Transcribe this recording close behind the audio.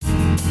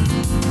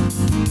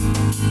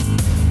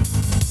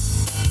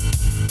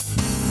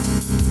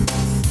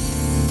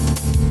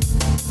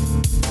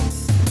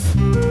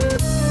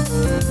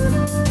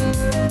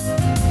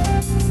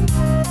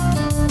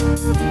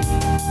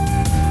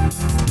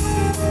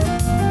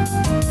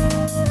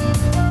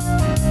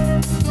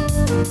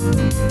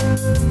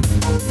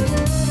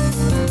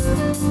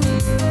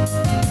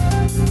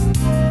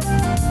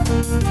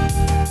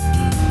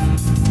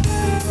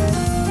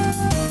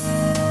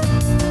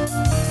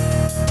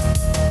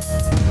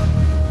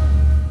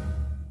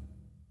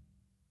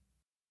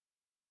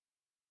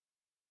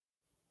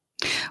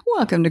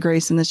Welcome to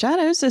Grace in the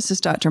Shadows. This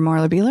is Dr.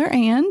 Marla Beeler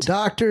and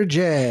Dr.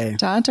 J.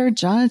 Dr.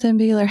 Jonathan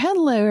Beeler.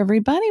 Hello,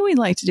 everybody. We'd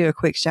like to do a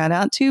quick shout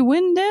out to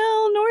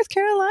Wendell, North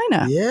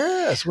Carolina.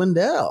 Yes,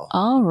 Wendell.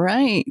 All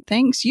right.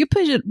 Thanks. You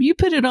put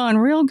it on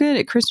real good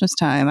at Christmas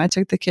time. I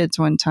took the kids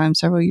one time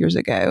several years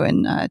ago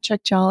and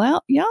checked y'all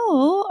out.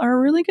 Y'all are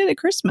really good at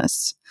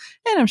Christmas.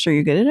 And I'm sure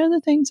you're good at other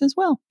things as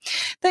well.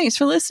 Thanks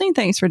for listening.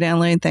 Thanks for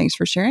downloading. Thanks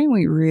for sharing.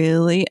 We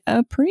really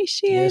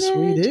appreciate it. Yes,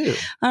 we do.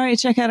 All right.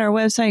 Check out our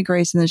website,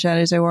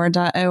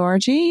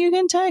 graceintheshadowsor.org. You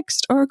can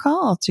text or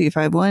call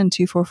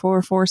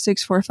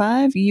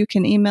 251-244-4645. You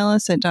can email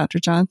us at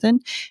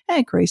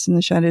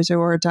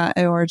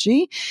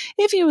drjonathan@graceintheshadowsor.org.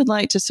 If you would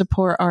like to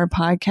support our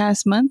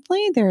podcast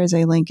monthly, there is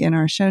a link in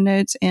our show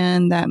notes,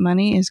 and that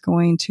money is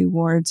going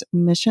towards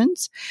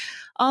missions.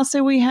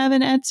 Also, we have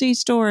an Etsy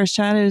store,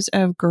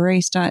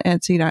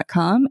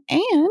 shadowsofgrace.etsy.com.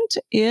 And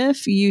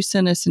if you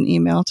send us an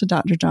email to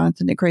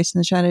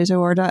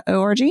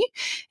drjonathan@graceintheshadowsor.org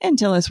and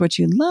tell us what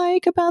you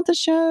like about the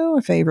show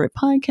or favorite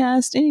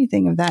podcast,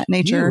 anything of that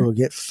nature, you will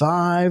get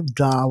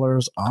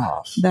 $5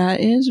 off. That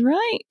is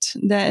right.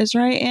 That is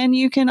right. And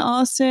you can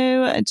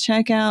also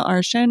check out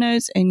our show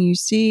notes and you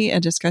see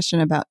a discussion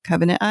about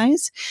Covenant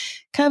Eyes.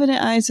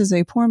 Covenant Eyes is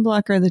a porn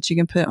blocker that you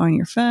can put on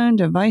your phone,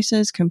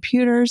 devices,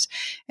 computers,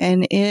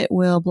 and it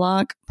will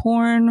block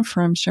porn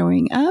from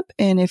showing up.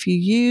 And if you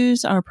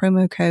use our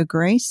promo code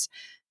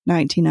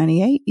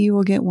GRACE1998, you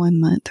will get 1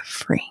 month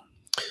free.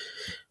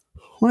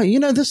 Well, you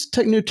know, this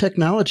new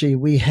technology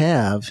we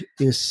have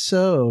is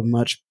so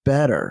much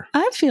better.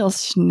 I feel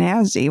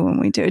snazzy when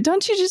we do it.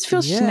 Don't you just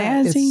feel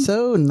snazzy? It's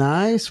so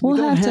nice. We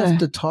don't have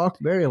to talk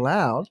very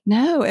loud.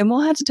 No, and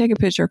we'll have to take a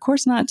picture. Of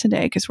course, not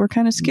today because we're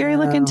kind of scary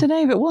looking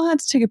today, but we'll have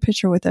to take a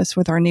picture with us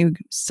with our new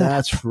setup.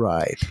 That's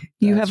right.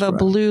 You have a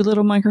blue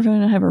little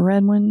microphone. I have a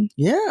red one.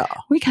 Yeah.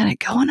 We got it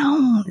going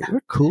on.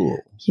 We're cool.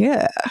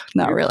 Yeah,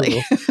 not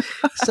really. Cool.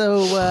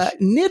 So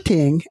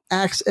knitting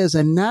acts as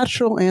a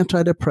natural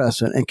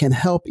antidepressant and can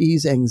help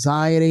ease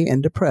anxiety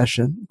and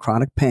depression,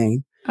 chronic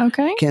pain.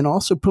 Okay. Can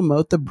also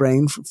promote the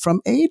brain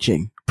from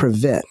aging,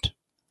 prevent.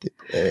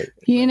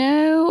 You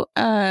know,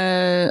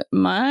 my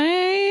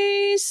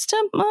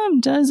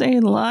stepmom does a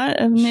lot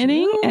of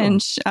knitting,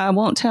 and I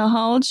won't tell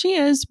how old she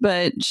is,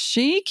 but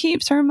she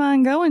keeps her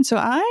mind going. So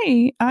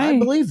I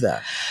believe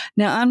that.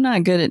 Now, I'm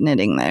not good at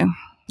knitting, though.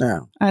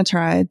 No. I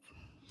tried.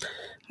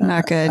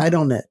 Not good. I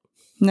don't knit.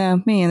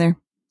 No, me either.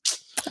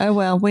 Oh,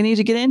 well, we need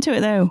to get into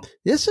it, though.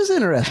 This is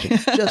interesting.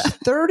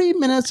 Just 30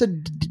 minutes a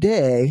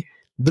day,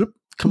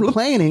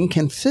 complaining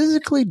can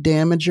physically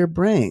damage your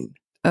brain.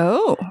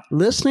 Oh.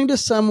 Listening to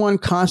someone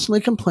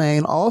constantly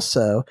complain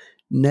also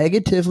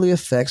negatively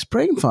affects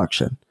brain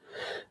function.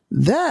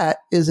 That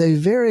is a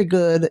very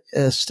good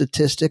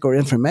statistic or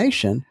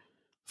information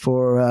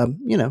for,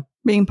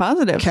 being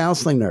positive.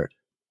 Counseling nerd.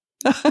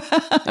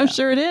 I'm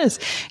sure it is.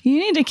 You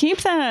need to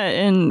keep that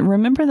and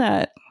remember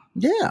that.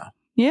 Yeah.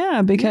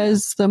 Yeah,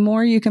 because the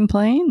more you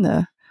complain,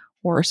 the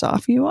worse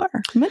off you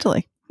are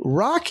mentally.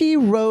 Rocky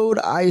Road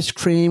ice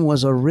cream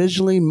was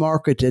originally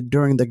marketed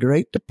during the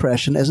Great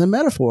Depression as a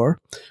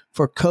metaphor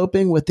for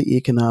coping with the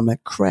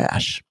economic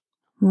crash.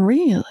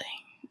 Really?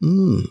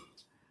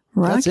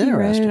 Rocky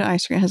Road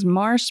ice cream has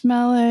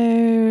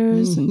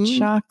marshmallows and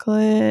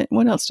chocolate.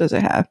 What else does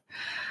it have?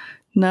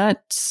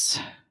 Nuts.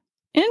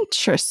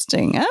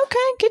 Interesting.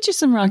 Okay, get you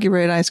some Rocky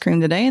Road ice cream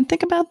today and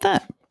think about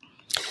that.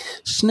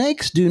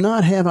 Snakes do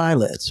not have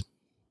eyelids.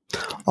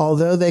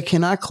 Although they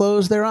cannot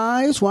close their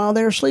eyes while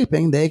they're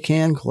sleeping, they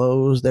can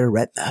close their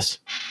retinas.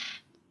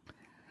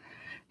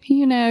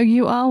 You know,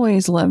 you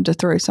always love to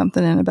throw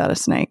something in about a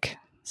snake.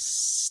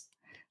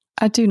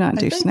 I do not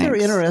do snakes. They're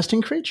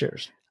interesting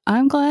creatures.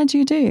 I'm glad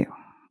you do,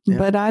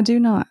 but I do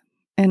not.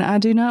 And I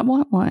do not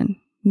want one,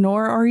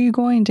 nor are you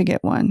going to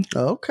get one.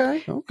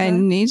 Okay.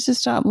 And needs to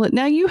stop.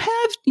 Now,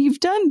 you've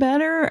done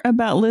better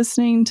about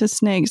listening to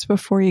snakes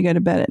before you go to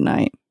bed at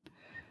night.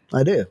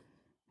 I do.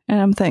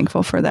 And I'm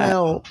thankful for that.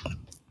 Well,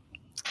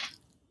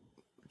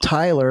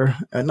 Tyler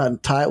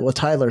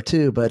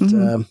too, but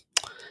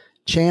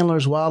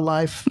Chandler's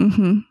Wildlife.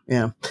 Mm-hmm.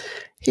 Yeah.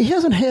 He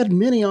hasn't had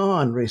many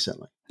on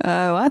recently.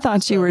 Oh, I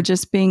thought you were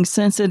just being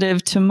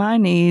sensitive to my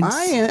needs.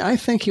 I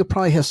think he'll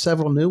probably have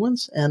several new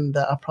ones, and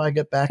I'll probably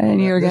get back on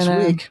that this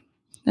week.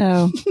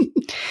 Oh.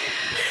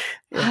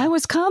 I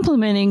was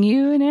complimenting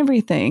you and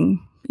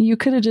everything. You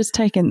could have just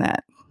taken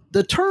that.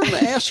 The term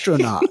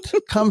astronaut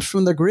comes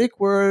from the Greek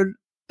word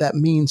that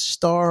means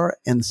star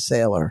and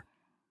sailor.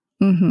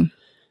 Mm-hmm.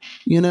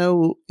 You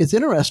know, it's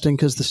interesting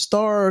because the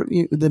star,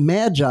 the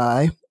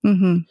magi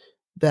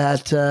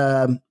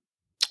that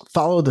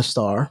followed the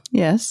star,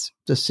 yes,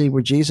 to see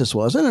where Jesus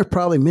was, and there are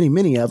probably many,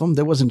 many of them.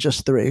 There wasn't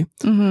just three.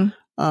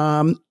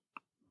 Mm-hmm.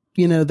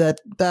 You know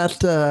that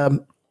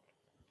the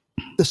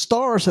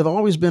stars have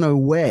always been a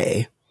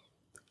way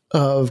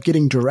of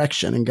getting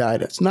direction and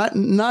guidance, not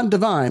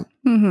divine,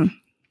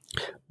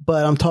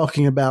 but I'm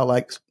talking about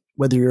like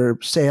whether you're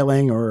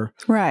sailing or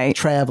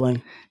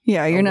traveling.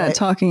 Yeah, you're not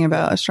talking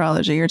about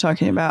astrology. You're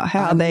talking about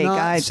how they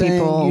guide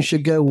people. You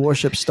should go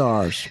worship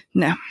stars.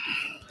 No,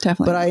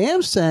 definitely. But I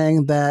am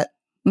saying that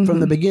from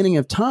the beginning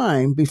of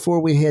time,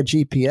 before we had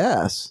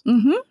GPS,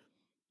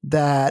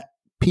 that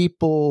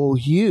people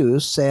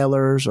use,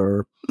 sailors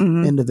or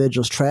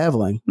individuals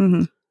traveling,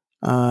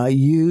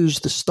 use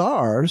the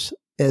stars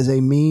as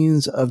a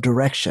means of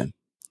direction.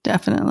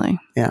 Definitely.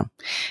 Yeah.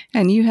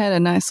 And you had a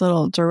nice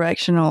little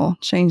directional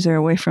change there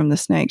away from the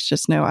snakes.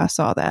 Just know I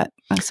saw that.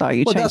 I saw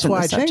you changing that's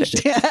why the I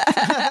subject. changed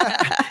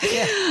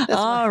it.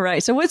 All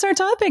right. So what's our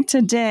topic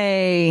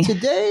today?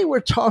 Today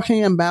we're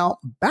talking about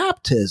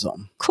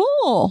baptism.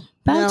 Cool.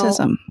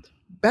 Baptism. Now,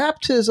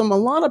 baptism, a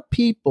lot of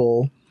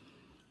people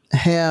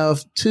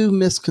have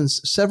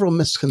several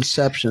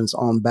misconceptions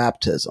on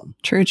baptism.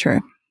 True.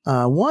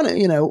 One,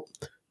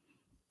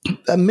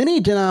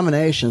 many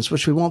denominations,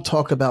 which we won't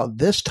talk about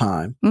this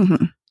time,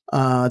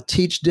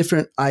 teach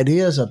different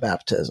ideas of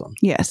baptism.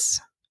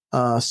 Yes.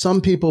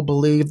 Some people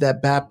believe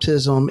that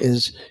baptism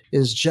is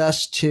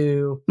just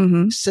too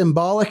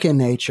symbolic in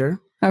nature.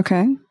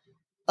 Okay.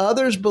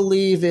 Others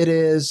believe it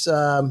is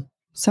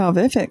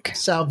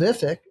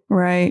salvific.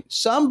 Right.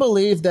 Some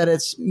believe that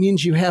it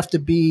means you have to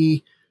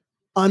be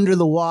under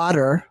the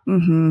water.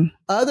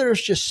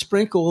 Others just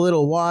sprinkle a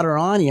little water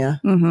on you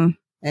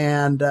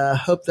and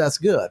hope that's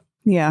good.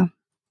 Yeah,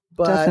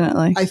 but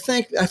definitely. I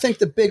think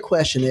the big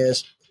question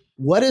is,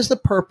 what is the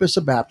purpose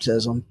of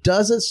baptism?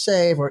 Does it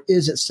save or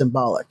is it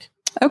symbolic?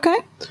 Okay.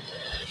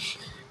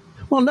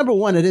 Well, number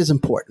one, it is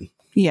important.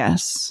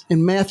 Yes.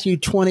 In Matthew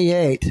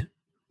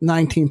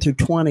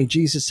 28:19-20,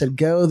 Jesus said,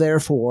 "Go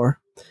therefore,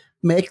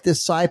 make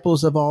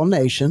disciples of all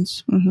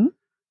nations,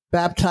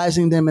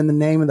 baptizing them in the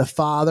name of the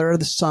Father,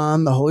 the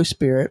Son, the Holy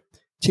Spirit,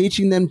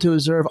 teaching them to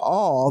observe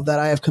all that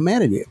I have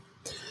commanded you."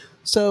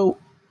 So,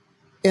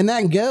 and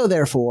that "go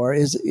therefore"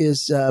 is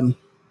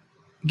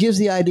gives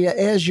the idea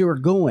as you're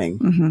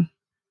going,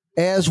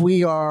 as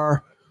we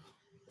are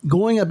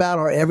going about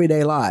our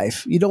everyday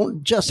life. You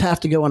don't just have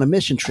to go on a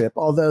mission trip,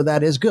 although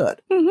that is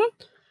good.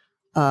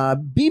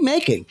 Be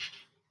making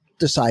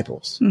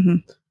disciples.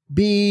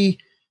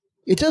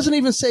 It doesn't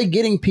even say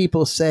getting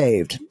people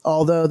saved,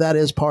 although that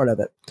is part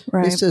of it.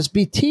 Right. It says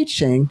be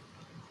teaching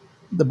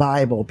the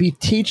Bible, be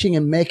teaching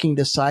and making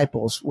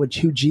disciples,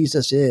 who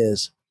Jesus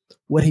is,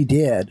 what he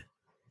did,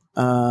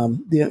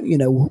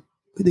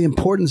 the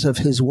importance of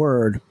his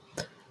word,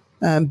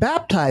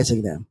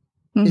 baptizing them.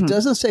 It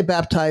doesn't say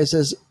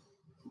baptizes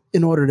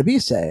in order to be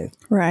saved.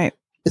 Right.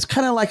 It's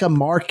kind of like a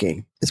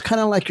marking. It's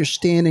kind of like you're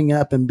standing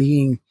up and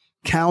being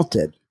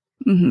counted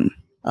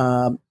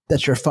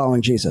that you're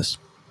following Jesus.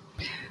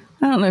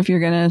 I don't know if you're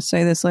going to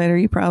say this later.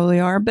 You probably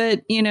are.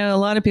 But, a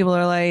lot of people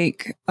are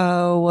like,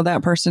 oh, well,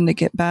 that person did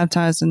get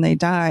baptized and they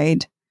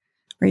died.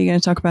 Are you going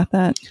to talk about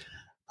that?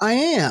 I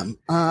am.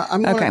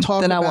 I'm going to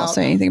talk then about... I won't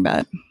say anything about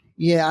it.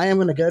 Yeah, I am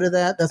going to go to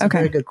that. That's a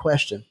very good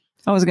question.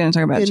 I was going to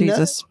talk about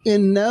Jesus.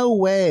 In no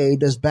way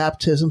does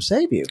baptism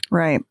save you.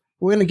 Right.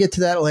 We're going to get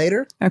to that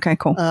later. Okay,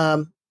 cool.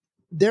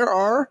 There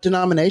are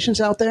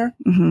denominations out there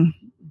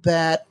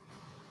that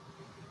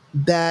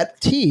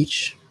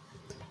teach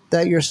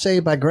that you're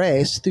saved by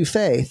grace through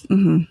faith.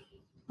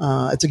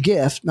 It's a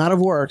gift, not of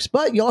works,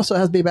 but you also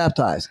have to be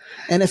baptized.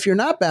 And if you're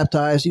not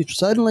baptized,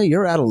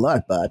 you're out of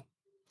luck, bud.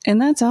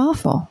 And that's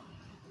awful.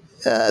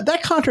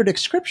 That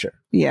contradicts Scripture.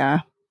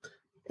 Yeah.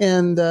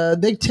 And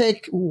they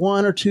take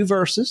one or two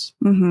verses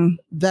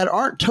that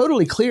aren't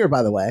totally clear,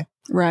 by the way.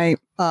 Right.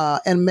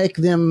 And make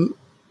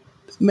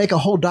a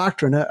whole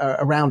doctrine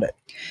around it.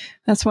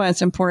 That's why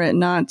it's important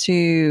not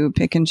to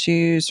pick and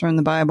choose from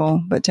the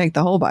Bible, but take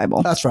the whole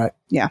Bible. That's right.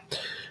 Yeah.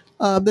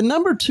 The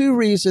number two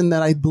reason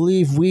that I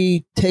believe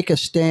we take a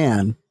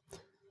stand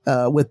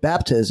with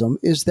baptism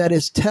is that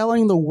it's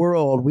telling the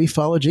world we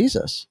follow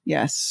Jesus.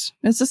 Yes.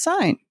 It's a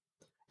sign.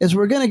 As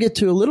we're going to get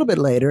to a little bit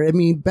later, I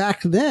mean,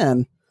 back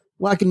then,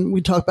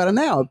 we talk about it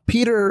now.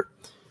 Peter,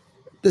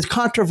 the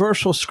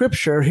controversial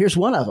scripture, here's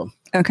one of them.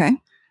 Okay.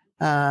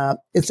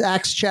 It's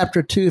Acts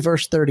chapter 2,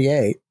 verse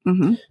 38.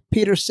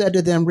 Peter said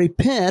to them,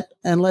 "Repent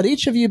and let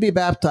each of you be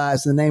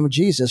baptized in the name of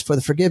Jesus for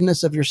the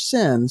forgiveness of your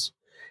sins,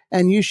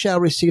 and you shall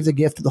receive the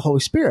gift of the Holy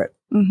Spirit."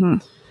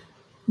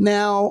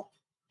 Now,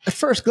 at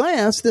first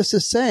glance, this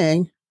is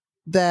saying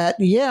that,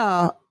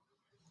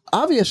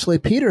 obviously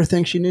Peter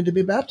thinks you need to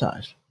be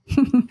baptized.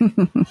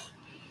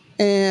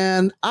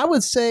 And I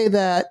would say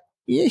that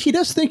he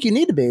does think you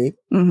need to be,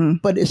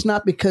 but it's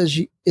not because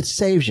it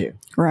saves you.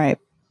 Right.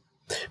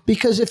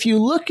 Because if you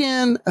look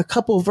in a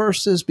couple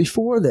verses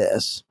before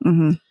this,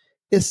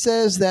 it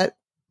says that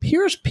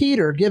here's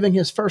Peter giving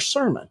his first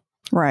sermon.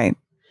 Right.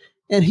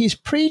 And he's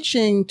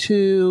preaching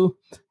to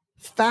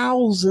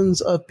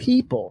thousands of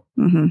people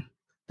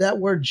that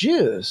were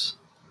Jews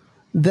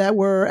that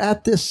were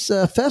at this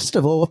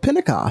festival of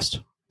Pentecost.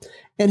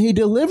 And he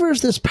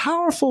delivers this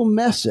powerful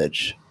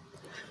message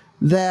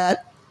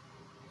that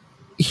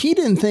he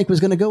didn't think was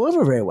going to go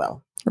over very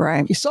well.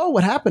 Right. He saw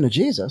what happened to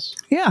Jesus.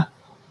 Yeah.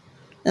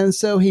 And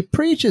so he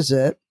preaches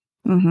it,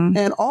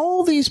 and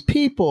all these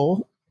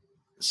people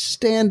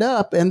stand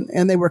up,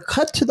 and they were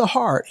cut to the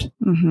heart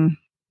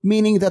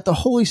meaning that the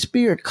Holy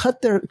Spirit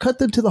cut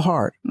them to the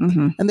heart.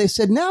 Mm-hmm. And they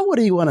said, now what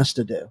do you want us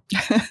to do?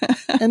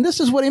 And this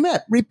is what he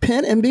meant: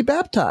 repent and be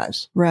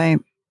baptized. Right.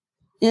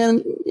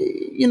 And,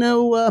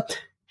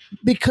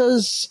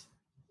 because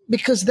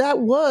that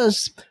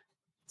was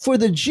for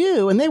the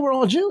Jew, and they were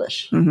all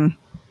Jewish. Mm-hmm.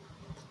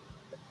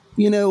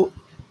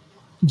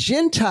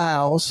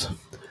 Gentiles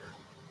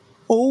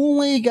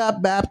only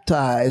got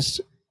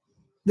baptized.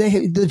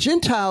 The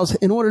Gentiles,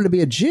 in order to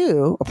be a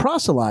Jew, a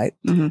proselyte,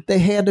 mm-hmm. they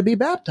had to be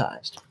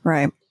baptized.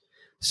 Right.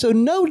 So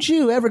no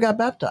Jew ever got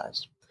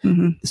baptized.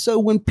 Mm-hmm. So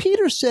when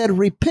Peter said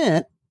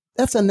repent,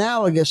 that's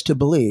analogous to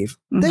believe.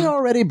 Mm-hmm. They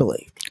already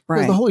believed. Right.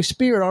 Because the Holy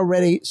Spirit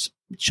already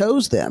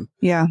chose them.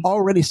 Yeah.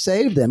 Already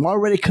saved them.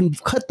 Already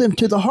cut them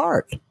to the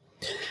heart.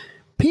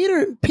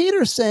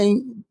 Peter's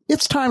saying,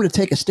 it's time to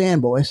take a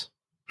stand, boys.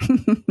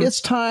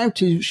 It's time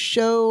to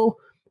show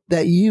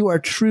that you are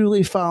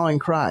truly following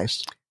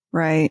Christ.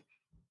 Right.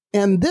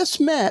 And this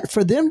meant,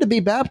 for them to be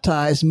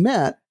baptized,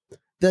 meant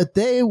that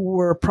they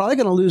were probably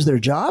going to lose their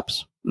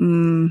jobs.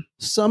 Mm.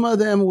 Some of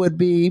them would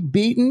be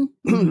beaten.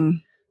 Mm-hmm.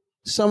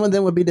 Some of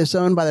them would be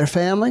disowned by their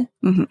family.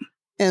 Mm-hmm.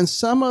 And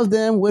some of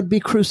them would be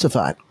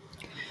crucified.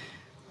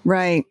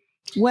 Right.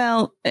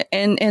 Well,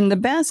 and the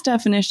best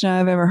definition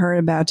I've ever heard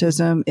of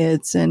baptism,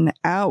 it's an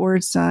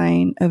outward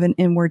sign of an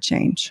inward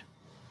change.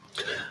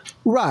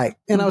 Right.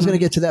 And mm-hmm. I was going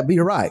to get to that, but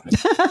you're right.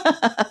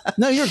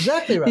 No, you're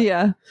exactly right.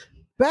 Yeah.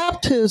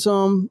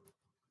 Baptism,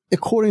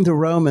 according to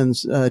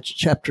Romans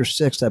chapter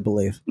 6, I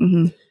believe,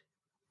 mm-hmm.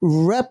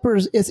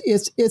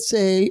 It's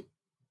a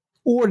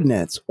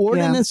ordinance.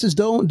 Ordinances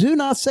do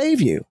not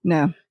save you.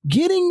 No.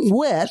 Getting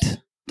wet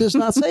does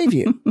not save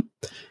you.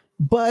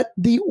 But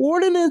the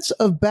ordinance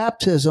of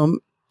baptism,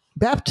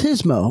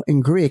 baptismo in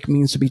Greek,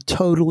 means to be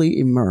totally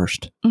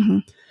immersed. Mm-hmm.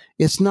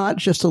 It's not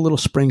just a little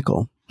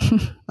sprinkle.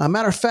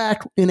 Matter of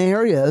fact, in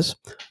areas,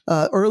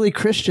 early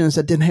Christians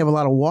that didn't have a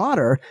lot of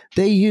water,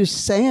 they used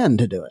sand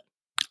to do it.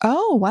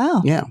 Oh,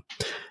 wow. Yeah.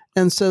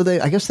 And so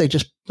I guess they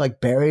just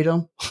buried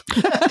them,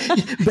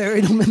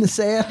 buried them in the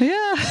sand.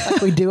 Yeah.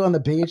 Like we do on the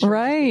beach.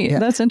 Right. Yeah.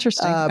 That's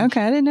interesting.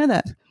 Okay. I didn't know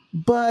that.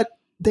 But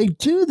they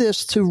do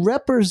this to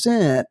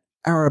represent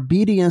our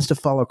obedience to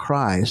follow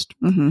Christ,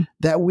 mm-hmm.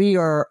 that we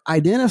are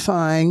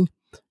identifying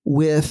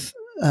with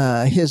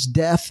his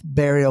death,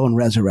 burial, and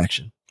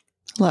resurrection.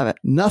 Love it.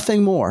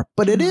 Nothing more.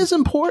 But it is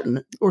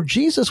important, or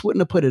Jesus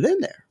wouldn't have put it in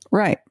there.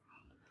 Right.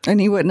 And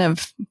he wouldn't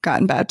have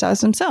gotten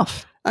baptized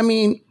himself. I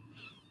mean,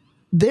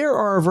 there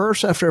are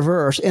verse after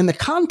verse. In the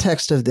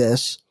context of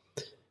this,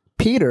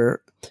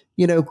 Peter,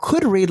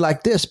 could read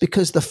like this,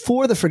 because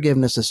for the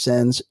forgiveness of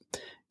sins,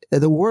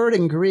 the word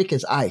in Greek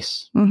is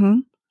ice. Mm-hmm.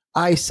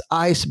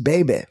 Ice,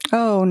 baby.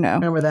 Oh, no.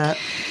 Remember that?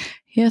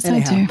 Yes,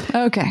 anyhow, I do.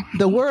 Okay.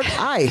 The word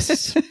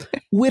ice,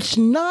 which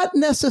not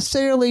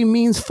necessarily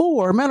means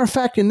for, matter of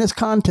fact, in this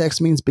context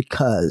means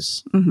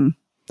because. Mm-hmm.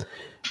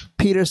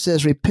 Peter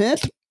says,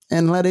 repent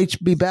and let each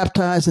be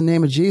baptized in the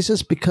name of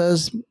Jesus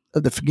because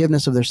of the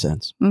forgiveness of their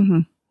sins.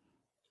 Mm-hmm.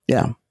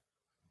 Yeah.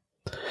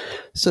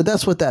 So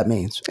that's what that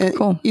means. And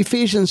cool.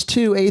 Ephesians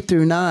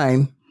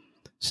 2:8-9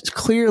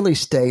 clearly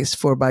states,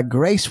 for by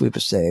grace we were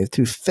saved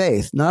through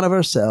faith, not of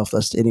ourselves,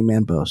 lest any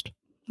man boast.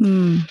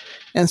 Mm.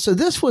 And so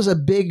this was a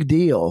big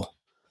deal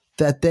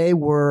that they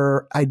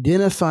were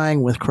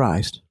identifying with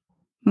Christ.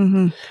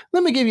 Mm-hmm.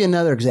 Let me give you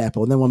another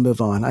example, and then we'll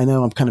move on. I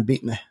know I'm kind of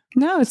beating it.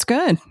 No, it's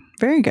good.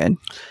 Very good.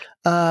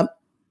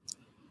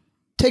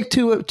 Take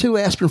two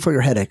aspirin for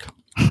your headache.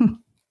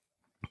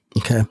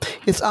 Okay.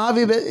 It's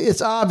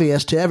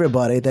obvious to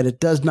everybody that it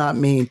does not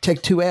mean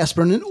take 2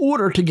 aspirin in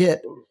order to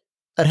get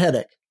a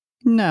headache.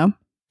 No.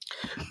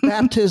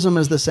 Baptism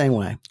is the same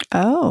way.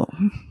 Oh.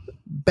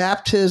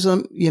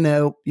 Baptism,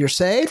 you're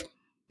saved,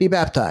 be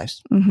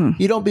baptized. Mm-hmm.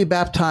 You don't be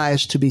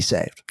baptized to be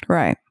saved.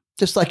 Right.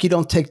 Just like you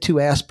don't take 2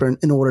 aspirin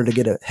in order to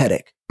get a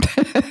headache.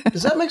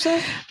 Does that make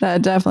sense?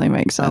 That definitely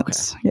makes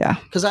sense. Okay. Yeah.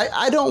 Because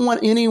I don't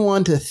want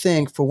anyone to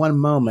think for one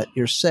moment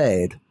you're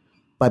saved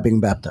by being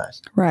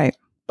baptized. Right.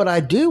 But I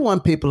do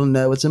want people to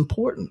know it's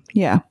important.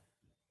 Yeah.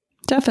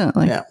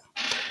 Definitely. Yeah.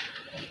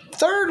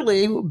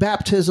 Thirdly,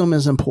 baptism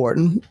is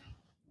important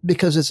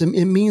because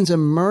it means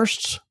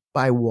immersed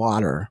by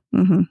water.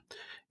 Mm-hmm.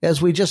 As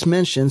we just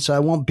mentioned, so I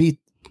won't beat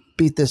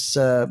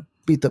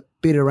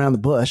it around the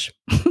bush.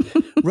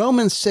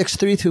 Romans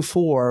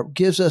 6:3-4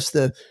 gives us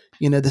the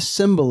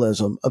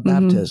symbolism of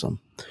baptism.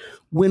 Mm-hmm.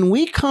 When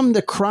we come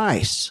to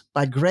Christ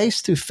by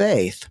grace through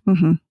faith,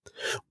 mm-hmm.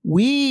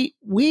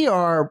 we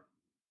are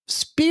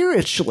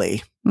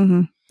spiritually,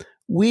 mm-hmm.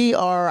 we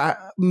are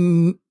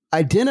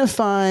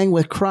identifying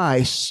with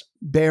Christ's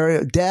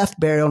death,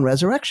 burial, and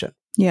resurrection.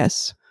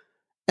 Yes.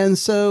 And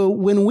so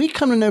when we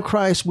come to know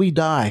Christ, we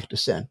die to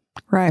sin.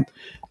 Right.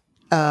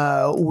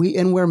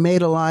 We're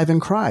made alive in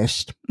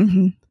Christ.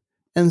 Mm-hmm.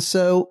 And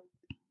so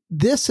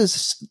this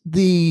is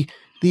the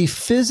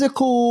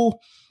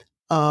physical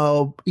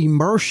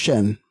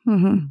immersion,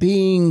 mm-hmm.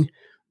 being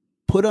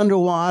put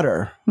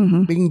underwater,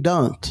 mm-hmm. being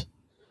dunked,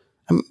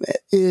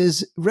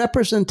 is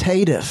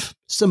representative,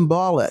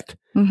 symbolic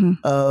mm-hmm.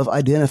 of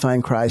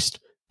identifying Christ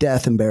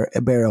death and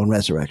burial and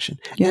resurrection,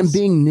 yes. and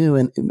being new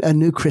and a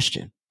new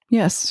Christian.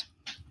 Yes.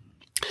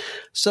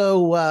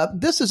 So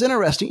this is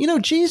interesting. You know,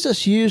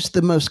 Jesus used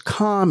the most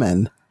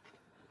common.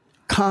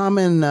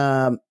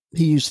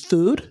 He used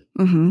food.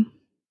 Mm-hmm.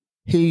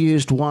 He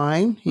used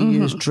wine. He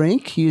used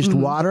drink. He used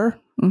water,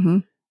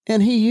 and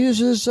he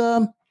uses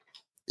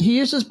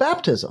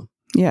baptism.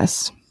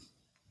 Yes.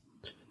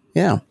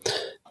 Yeah.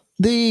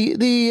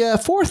 The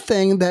fourth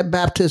thing that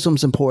baptism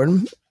is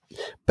important.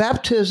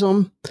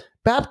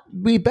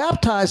 We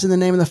baptize in the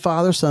name of the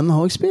Father, Son, and the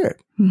Holy Spirit.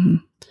 Mm-hmm.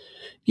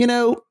 You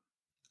know,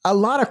 a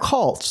lot of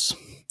cults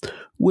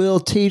will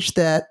teach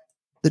that,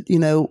 you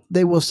know,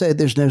 they will say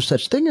there's no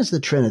such thing as the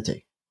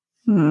Trinity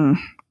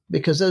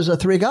because those are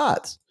three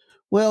gods.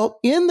 Well,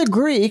 in the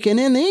Greek and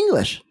in the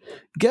English,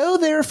 go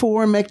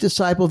therefore and make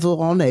disciples of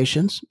all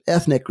nations,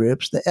 ethnic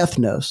groups, the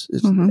ethnos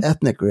is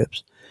ethnic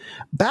groups,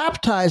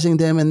 baptizing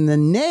them in the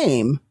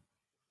name,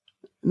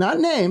 not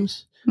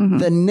names,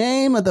 the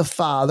name of the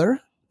Father,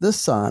 the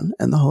Son,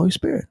 and the Holy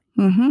Spirit.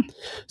 Mm-hmm.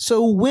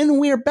 So when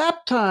we're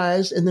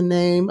baptized in the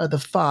name of the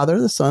Father,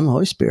 the Son, and the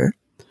Holy Spirit,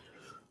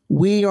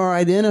 we are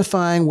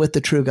identifying with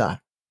the true God.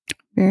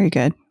 Very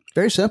good.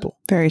 Very simple.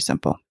 Very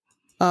simple.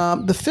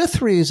 The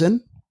fifth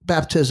reason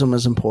baptism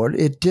is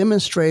important, it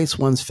demonstrates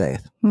one's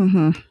faith.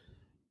 Mm-hmm.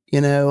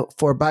 You know,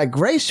 for by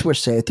grace we're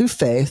saved through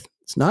faith.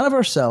 It's not of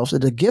ourselves.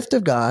 It's a gift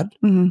of God,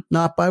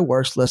 not by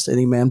works, lest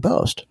any man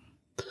boast.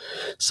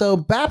 So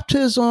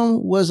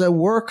baptism was a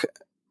work.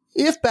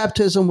 If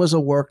baptism was a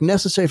work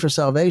necessary for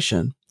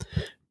salvation,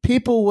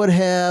 people would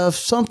have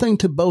something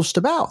to boast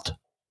about.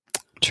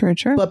 True.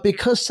 But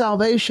because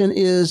salvation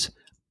is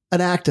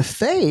an act of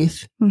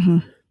faith,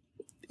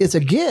 it's a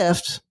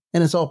gift,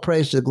 and it's all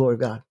praise to the glory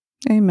of God.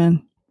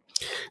 Amen.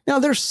 Now,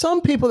 there's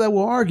some people that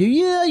will argue,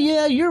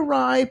 yeah, you're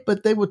right,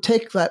 but they will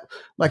take that,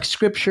 like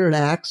Scripture in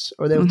Acts,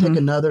 or they will take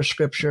another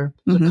Scripture,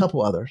 there's a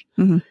couple others,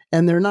 and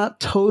they're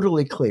not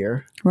totally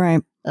clear,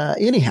 right?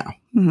 Anyhow.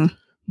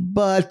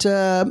 But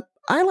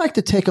I like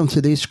to take them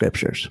to these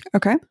Scriptures.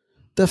 Okay.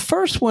 The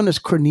first one is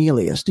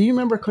Cornelius. Do you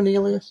remember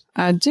Cornelius?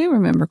 I do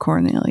remember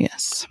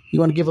Cornelius. You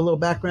want to give a little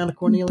background to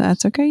Cornelius?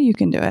 That's okay. You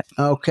can do it.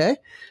 Okay.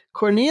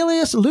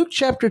 Cornelius, Luke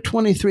chapter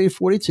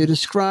 23:42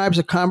 describes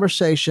a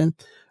conversation,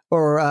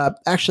 or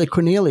actually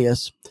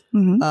Cornelius.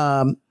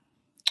 Let's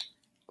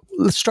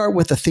start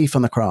with the thief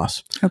on the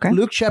cross. Okay.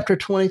 Luke chapter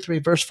 23,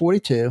 verse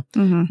 42.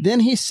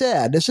 Then he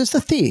said, this is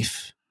the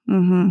thief.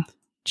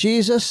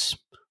 Jesus,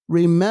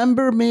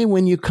 remember me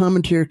when you come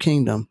into your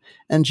kingdom.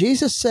 And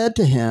Jesus said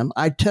to him,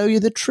 I tell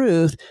you the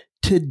truth,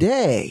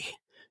 today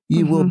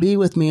you will be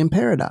with me in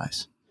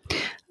paradise.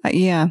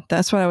 Yeah,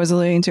 that's what I was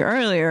alluding to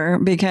earlier,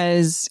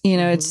 because, you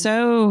know, it's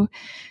so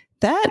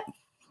that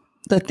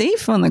the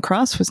thief on the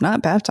cross was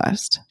not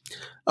baptized.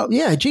 Oh,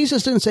 yeah.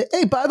 Jesus didn't say,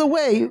 hey, by the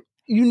way,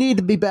 you need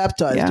to be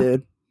baptized,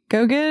 dude.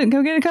 Go get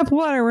a cup of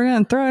water. We're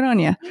going to throw it on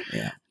you.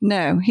 Yeah.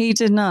 No, he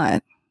did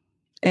not.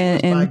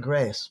 And by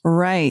grace.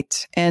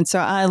 Right. And so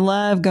I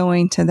love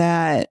going to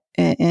that,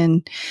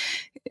 and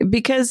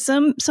because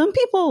some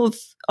people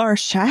are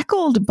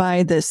shackled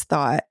by this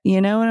thought.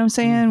 You know what I'm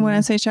saying? When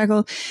I say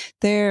shackled,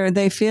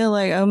 they feel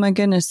like, oh my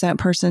goodness, that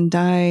person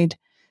died.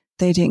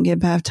 They didn't get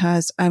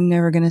baptized. I'm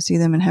never going to see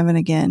them in heaven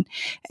again.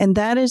 And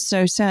that is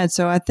so sad.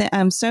 So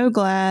I'm so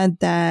glad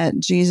that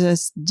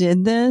Jesus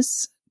did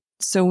this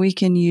so we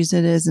can use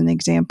it as an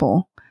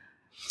example.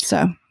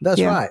 So that's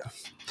right.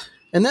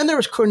 And then there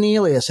was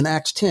Cornelius in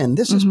Acts 10.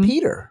 This is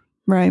Peter.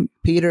 Right.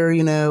 Peter,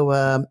 you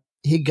know,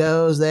 he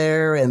goes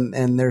there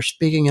and they're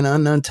speaking in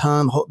unknown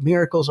tongue.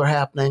 Miracles are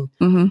happening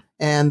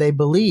and they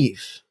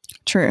believe.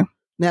 True.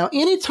 Now,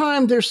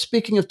 anytime they're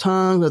speaking of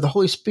tongues or the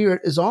Holy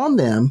Spirit is on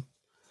them,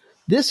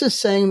 this is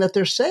saying that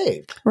they're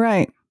saved.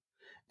 Right.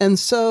 And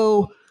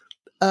so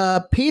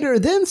Peter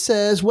then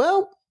says,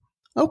 well,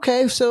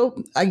 okay,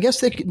 so I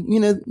guess they could, you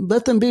know,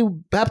 let them be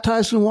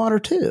baptized in water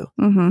too.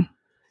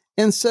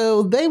 And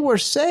so they were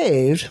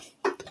saved.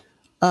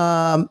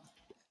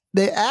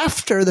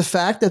 After the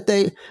fact that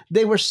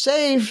they were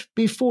saved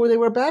before they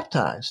were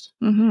baptized.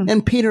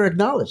 And Peter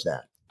acknowledged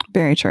that.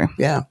 Very true.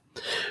 Yeah.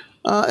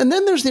 And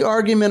then there's the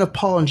argument of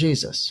Paul and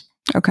Jesus.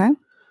 Okay.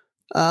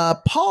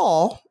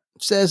 Paul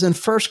says in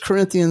 1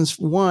 Corinthians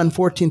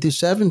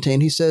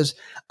 1:14-17, he says,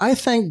 I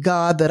thank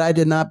God that I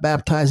did not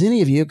baptize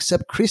any of you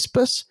except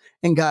Crispus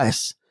and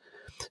Gaius,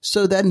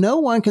 so that no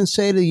one can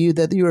say to you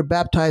that you were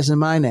baptized in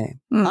my name.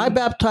 I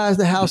baptized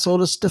the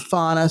household of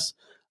Stephanas.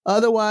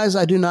 Otherwise,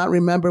 I do not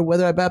remember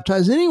whether I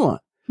baptized anyone.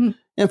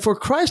 And for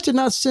Christ did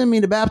not send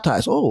me to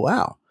baptize. Oh,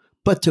 wow.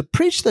 But to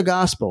preach the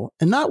gospel,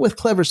 and not with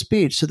clever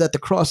speech, so that the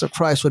cross of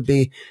Christ would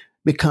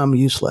become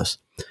useless.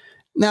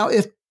 Now,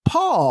 if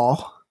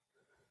Paul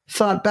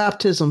thought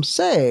baptism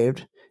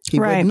saved, he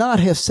would not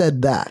have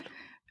said that.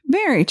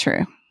 Very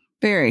true.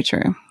 Very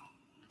true.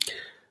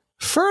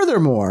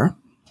 Furthermore,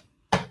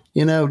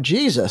 you know,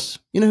 Jesus,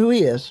 you know who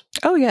he is?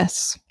 Oh,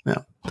 yes.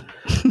 Yeah.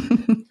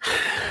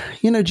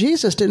 You know,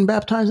 Jesus didn't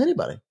baptize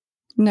anybody.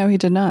 No, he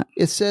did not.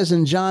 It says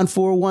in John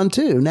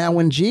 4:1-2. Now,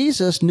 when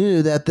Jesus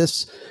knew that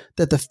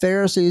the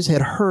Pharisees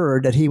had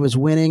heard that he was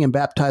winning and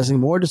baptizing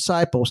more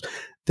disciples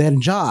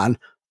than John,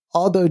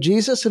 although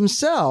Jesus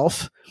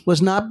himself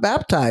was not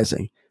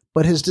baptizing,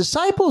 but his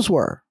disciples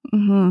were.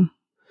 Mm-hmm.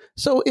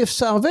 So if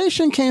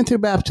salvation came through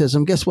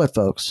baptism, guess what,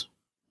 folks?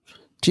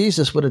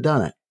 Jesus would have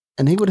done it,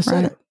 and he would have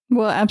said it.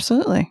 Well,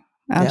 absolutely.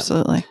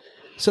 Absolutely. Yep.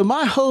 So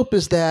my hope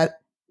is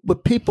that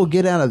what people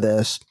get out of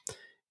this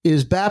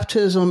is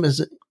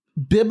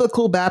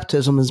biblical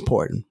baptism is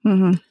important.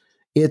 Mm-hmm.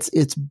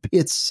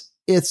 It's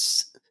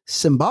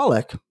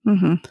symbolic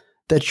mm-hmm.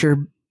 that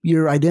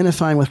you're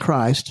identifying with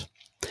Christ.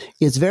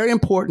 It's very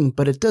important,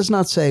 but it does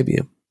not save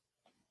you.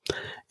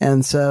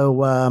 And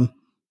so,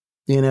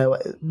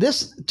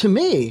 this to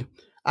me,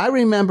 I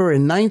remember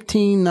in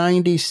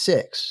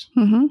 1996,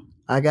 mm-hmm.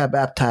 I got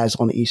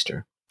baptized on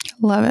Easter.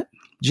 Love it.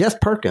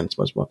 Jeff Perkins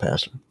was my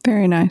pastor.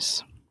 Very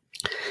nice.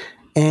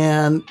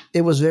 And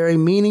it was very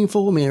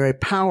meaningful, very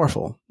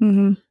powerful.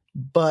 Mm-hmm.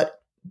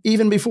 But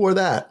even before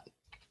that,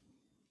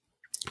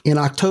 in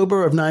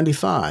October of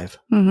 95,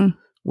 mm-hmm.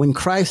 when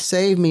Christ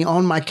saved me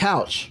on my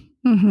couch,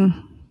 mm-hmm.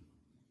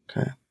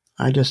 okay,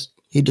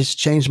 he just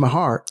changed my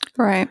heart.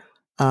 Right.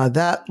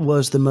 That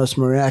was the most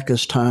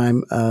miraculous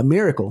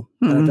miracle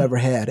that I've ever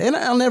had. And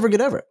I'll never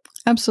get over it.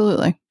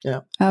 Absolutely.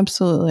 Yeah.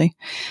 Absolutely.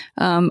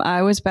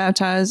 I was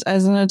baptized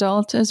as an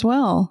adult as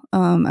well.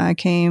 I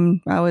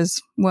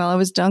was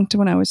dunked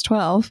when I was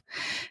 12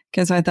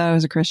 because I thought I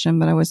was a Christian,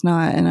 but I was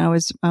not. And I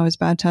was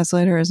baptized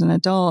later as an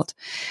adult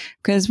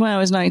because when I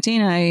was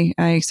 19, I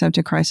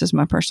accepted Christ as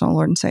my personal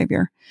Lord and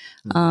Savior.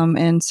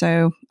 And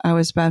so I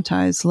was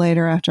baptized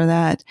later after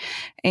that.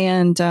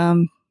 And,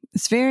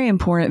 it's very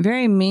important,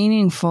 very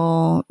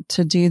meaningful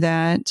to do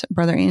that.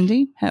 Brother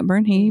Andy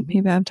Hepburn,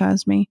 he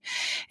baptized me.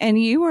 And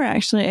you were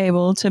actually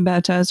able to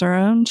baptize our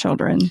own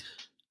children.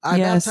 I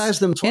baptized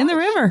them twice. In the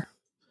river.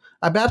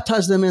 I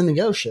baptized them in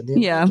the ocean. The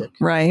Atlantic.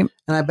 Right.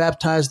 And I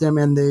baptized them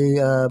in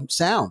the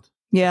Sound.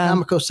 Yeah.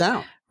 Comico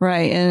Sound.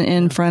 Right.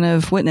 In front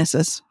of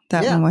witnesses.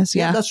 That one was.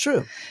 Yeah. That's true.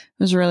 It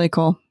was really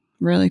cool.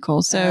 Really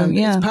cool. So, and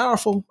it's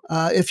powerful.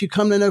 If you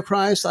come to know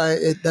Christ,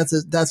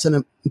 that's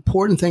an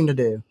important thing to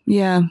do.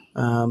 Yeah.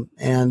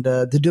 And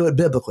to do it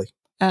biblically.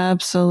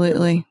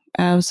 Absolutely.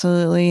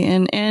 Absolutely.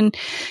 And,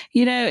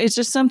 it's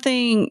just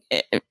something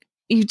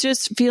you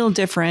just feel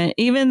different,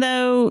 even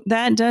though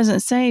that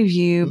doesn't save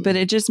you, but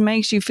it just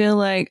makes you feel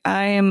like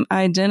I am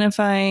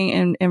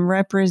identifying and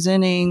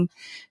representing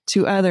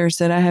to others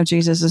that I have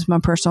Jesus as my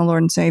personal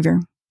Lord and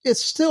Savior. It's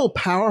still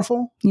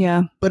powerful.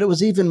 Yeah. But it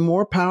was even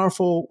more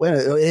powerful.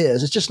 Well, it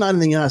is. It's just not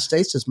in the United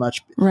States as much.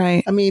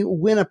 Right. I mean,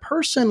 when a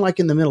person like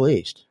in the Middle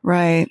East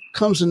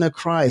comes to know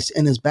Christ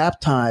and is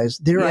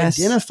baptized, they're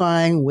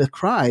identifying with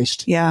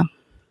Christ. Yeah.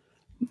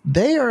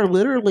 They are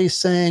literally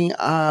saying,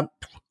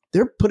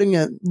 they're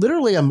putting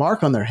literally a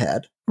mark on their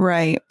head.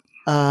 Right.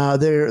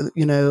 They're,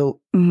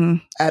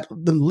 at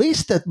the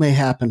least that may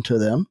happen to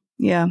them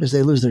is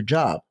they lose their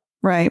job.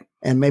 Right.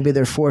 And maybe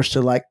they're forced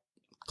to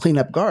clean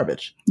up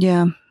garbage.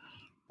 Yeah.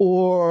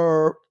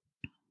 Or,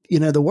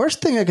 the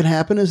worst thing that can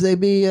happen is they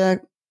be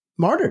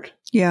martyred.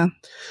 Yeah.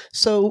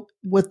 So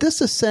what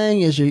this is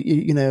saying is,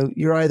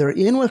 you're either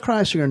in with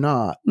Christ or you're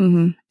not.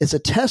 Mm-hmm. It's a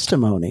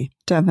testimony.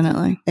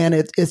 Definitely. And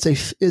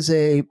it's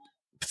a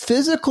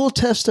physical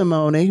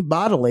testimony,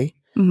 bodily,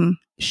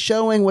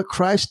 showing what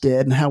Christ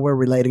did and how we're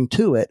relating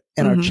to it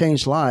and our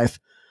changed life,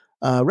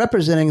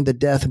 representing the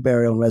death,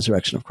 burial, and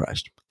resurrection of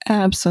Christ.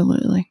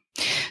 Absolutely.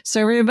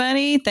 So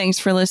everybody, thanks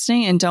for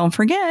listening. And don't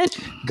forget,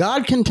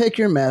 God can take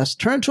your mess,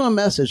 turn to a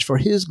message for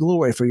his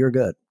glory, for your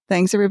good.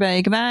 Thanks,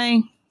 everybody. Goodbye.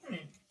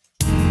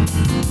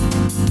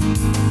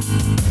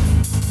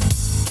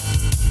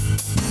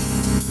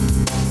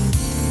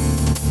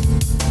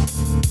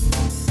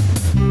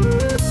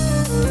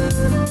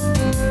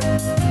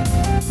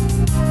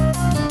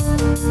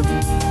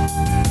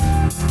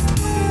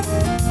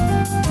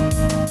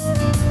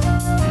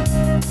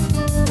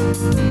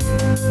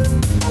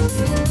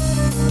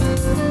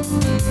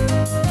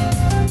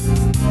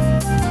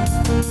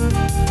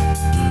 Thank you.